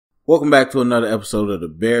Welcome back to another episode of the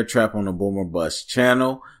Bear Trap on the Boomer Bust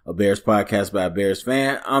channel, a Bears podcast by a Bears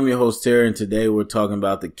fan. I'm your host, Terry, and today we're talking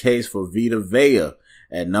about the case for Vita Vea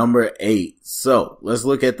at number 8. So, let's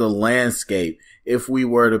look at the landscape if we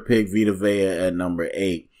were to pick Vita Vea at number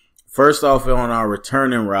 8. First off, on our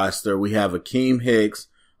returning roster, we have Akeem Hicks,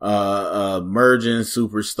 emerging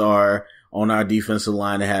superstar on our defensive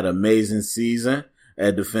line that had an amazing season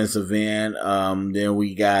at defensive end. Then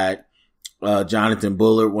we got Jonathan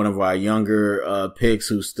Bullard, one of our younger picks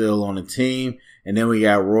who's still on the team. And then we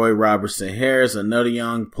got Roy Robertson Harris, another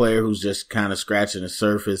young player who's just kind of scratching the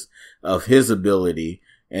surface of his ability.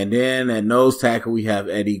 And then at nose tackle, we have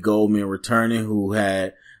Eddie Goldman returning, who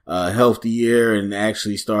had a healthy year and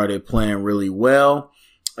actually started playing really well.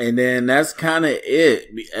 And then that's kind of it,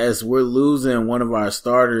 as we're losing one of our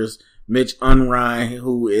starters, Mitch Unrein,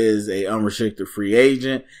 who is a unrestricted free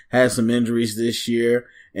agent, had some injuries this year.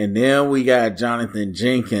 And then we got Jonathan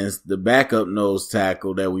Jenkins, the backup nose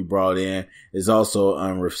tackle that we brought in, is also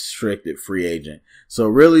an unrestricted free agent. So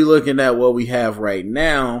really looking at what we have right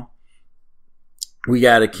now, we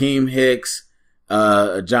got Akeem Hicks,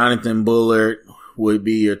 Jonathan Bullard would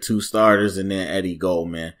be your two starters, and then Eddie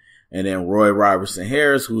Goldman. And then Roy Robertson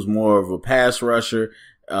Harris, who's more of a pass rusher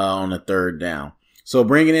on the third down. So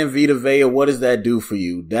bringing in Vita Vea, what does that do for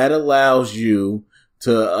you? That allows you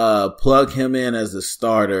to plug him in as a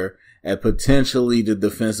starter at potentially the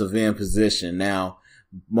defensive end position. Now,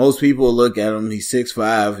 most people look at him, he's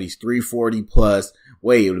 6'5", he's 340 plus.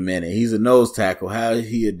 Wait a minute, he's a nose tackle. How is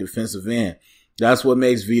he a defensive end? That's what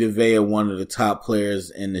makes Vita Vea one of the top players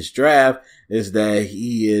in this draft, is that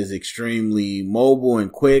he is extremely mobile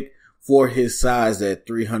and quick for his size at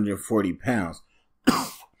 340 pounds.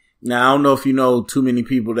 Now, I don't know if you know too many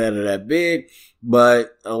people that are that big,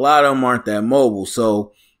 but a lot of them aren't that mobile.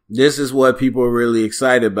 So this is what people are really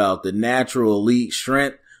excited about, the natural elite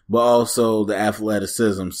strength, but also the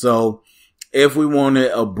athleticism. So if we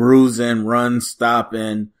wanted a bruising, run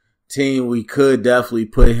stopping team, we could definitely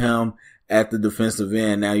put him at the defensive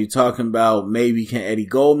end. Now you're talking about maybe can Eddie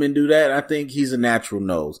Goldman do that? I think he's a natural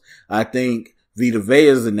nose. I think Vita Vea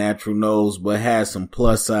is a natural nose, but has some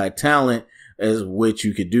plus side talent as which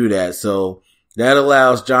you could do that. So that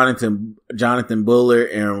allows Jonathan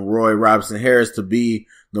Bullard and Roy Robertson Harris to be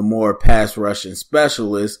the more pass rushing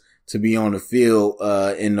specialists to be on the field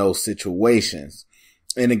in those situations.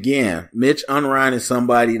 And again, Mitch Unrein is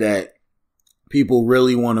somebody that people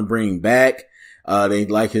really want to bring back. They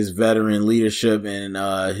like his veteran leadership and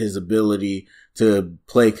his ability to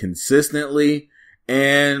play consistently.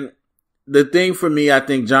 And the thing for me, I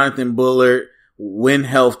think Jonathan Bullard, when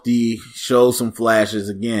healthy, shows some flashes.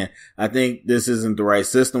 Again, I think this isn't the right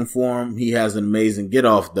system for him. He has an amazing get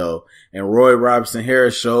off though. And Roy Robertson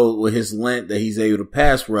Harris showed with his length that he's able to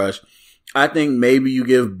pass rush. I think maybe you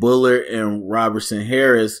give Bullard and Robertson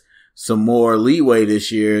Harris some more leeway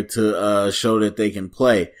this year to show that they can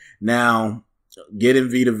play. Now, getting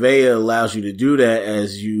Vita Vea allows you to do that,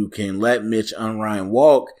 as you can let Mitch Unrein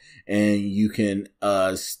walk, and you can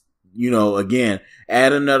again,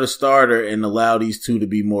 add another starter and allow these two to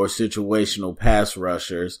be more situational pass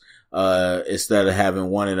rushers, instead of having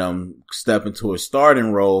one of them step into a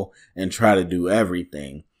starting role and try to do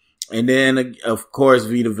everything. And then, of course,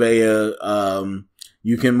 Vita Vea,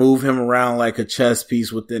 you can move him around like a chess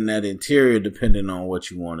piece within that interior, depending on what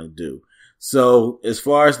you want to do. So as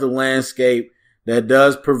far as the landscape, that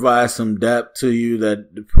does provide some depth to you,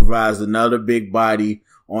 that provides another big body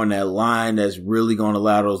on that line that's really going to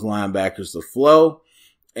allow those linebackers to flow,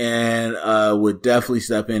 and would definitely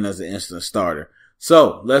step in as an instant starter.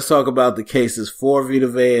 So let's talk about the cases for Vita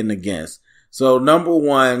Vea and against. So number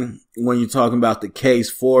one, when you're talking about the case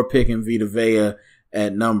for picking Vita Vea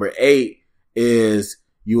at number 8, is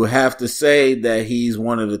you would have to say that he's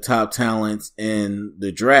one of the top talents in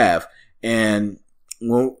the draft. And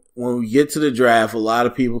when we get to the draft, a lot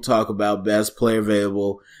of people talk about best player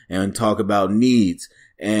available and talk about needs.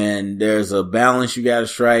 And there's a balance you got to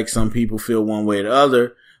strike. Some people feel one way or the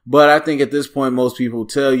other. But I think at this point, most people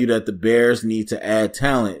tell you that the Bears need to add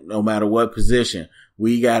talent no matter what position.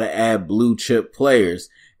 We got to add blue chip players.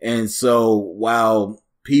 And so while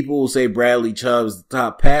people will say Bradley Chubb's the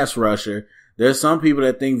top pass rusher, there's some people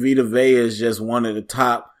that think Vita Vea is just one of the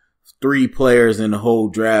top 3 players in the whole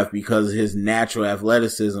draft because of his natural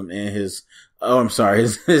athleticism and his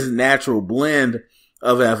natural blend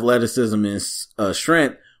of athleticism and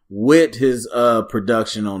strength with his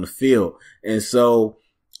production on the field. And so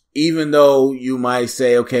even though you might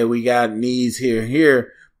say, okay, we got needs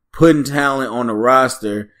here, putting talent on the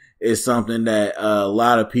roster is something that a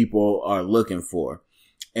lot of people are looking for.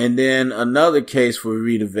 And then another case for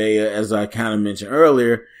Vita Vea, as I kind of mentioned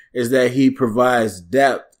earlier, is that he provides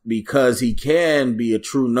depth because he can be a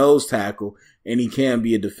true nose tackle and he can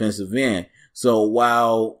be a defensive end. So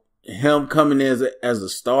while him coming in as a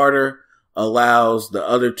starter allows the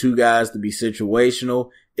other two guys to be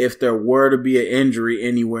situational, if there were to be an injury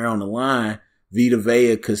anywhere on the line, Vita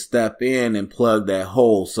Vea could step in and plug that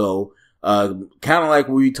hole. So kind of like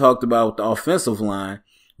we talked about with the offensive line,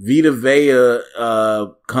 Vita Vea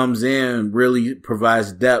comes in, really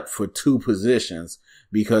provides depth for two positions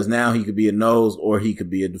because now he could be a nose or he could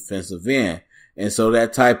be a defensive end. And so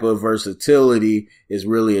that type of versatility is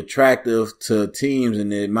really attractive to teams,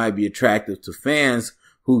 and it might be attractive to fans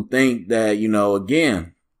who think that,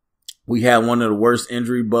 again, we had one of the worst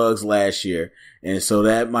injury bugs last year. And so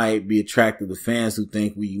that might be attractive to fans who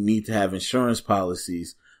think we need to have insurance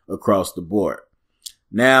policies across the board.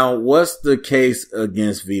 Now, what's the case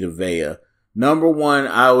against Vita Vea? Number one,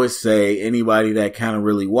 I would say anybody that kind of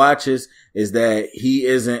really watches is that he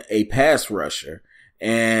isn't a pass rusher.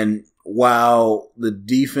 And while the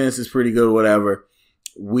defense is pretty good or whatever,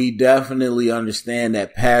 we definitely understand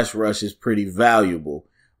that pass rush is pretty valuable.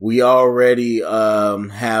 We already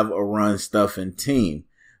have a run stuffing team.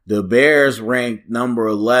 The Bears ranked number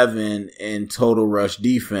 11 in total rush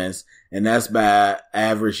defense, and that's by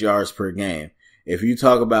average yards per game. If you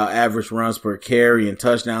talk about average runs per carry and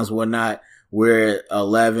touchdowns and whatnot, we're at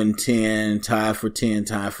 11, 10, tied for 10,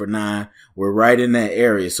 tied for 9. We're right in that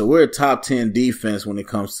area. So we're a top 10 defense when it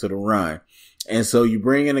comes to the run. And so you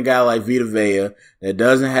bring in a guy like Vita Vea that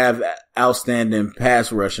doesn't have outstanding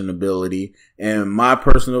pass rushing ability. And my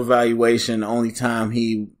personal evaluation, the only time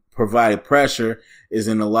he provided pressure is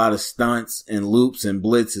in a lot of stunts and loops and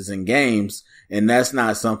blitzes and games. And that's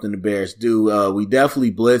not something the Bears do. We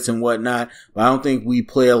definitely blitz and whatnot, but I don't think we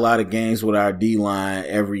play a lot of games with our D-line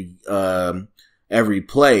every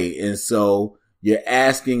play. And so you're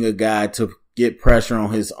asking a guy to get pressure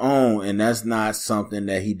on his own, and that's not something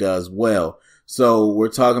that he does well. So we're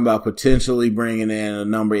talking about potentially bringing in a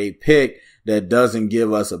number 8 pick that doesn't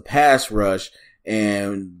give us a pass rush,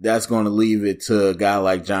 and that's going to leave it to a guy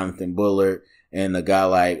like Jonathan Bullard and a guy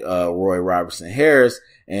like Roy Robertson Harris.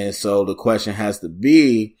 And so the question has to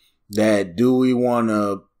be that, do we want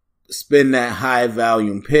to spend that high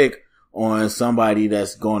volume pick on somebody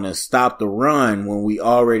that's going to stop the run when we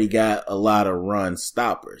already got a lot of run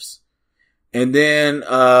stoppers? And then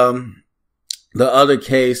the other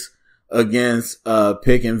case against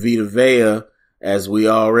picking Vita Vea, as we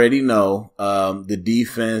already know, the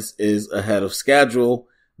defense is ahead of schedule.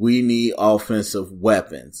 We need offensive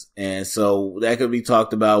weapons. And so that could be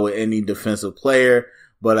talked about with any defensive player.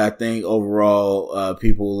 But I think overall,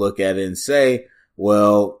 people look at it and say,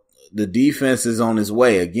 well, the defense is on its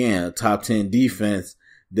way. Again, a top 10 defense.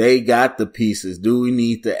 They got the pieces. Do we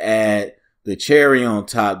need to add the cherry on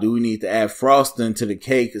top? Do we need to add frosting to the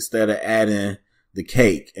cake instead of adding the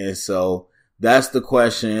cake? And so that's the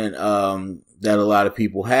question that a lot of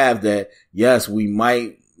people have, that yes, we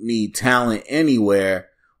might need talent anywhere,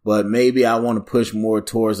 but maybe I want to push more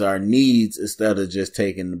towards our needs instead of just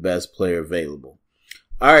taking the best player available.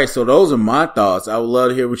 All right, so those are my thoughts. I would love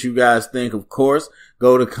to hear what you guys think. Of course,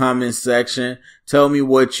 go to the comment section. Tell me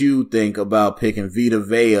what you think about picking Vita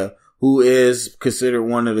Vea, who is considered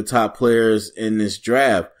one of the top players in this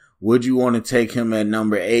draft. Would you want to take him at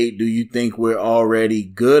number 8? Do you think we're already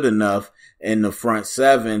good enough in the front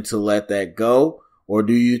 7 to let that go? Or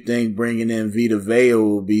do you think bringing in Vita Vea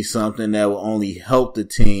will be something that will only help the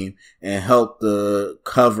team and help the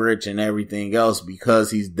coverage and everything else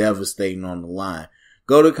because he's devastating on the line?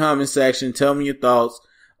 Go to the comment section. Tell me your thoughts.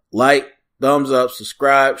 Like, thumbs up,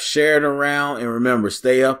 subscribe, share it around, and remember,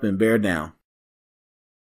 stay up and bear down.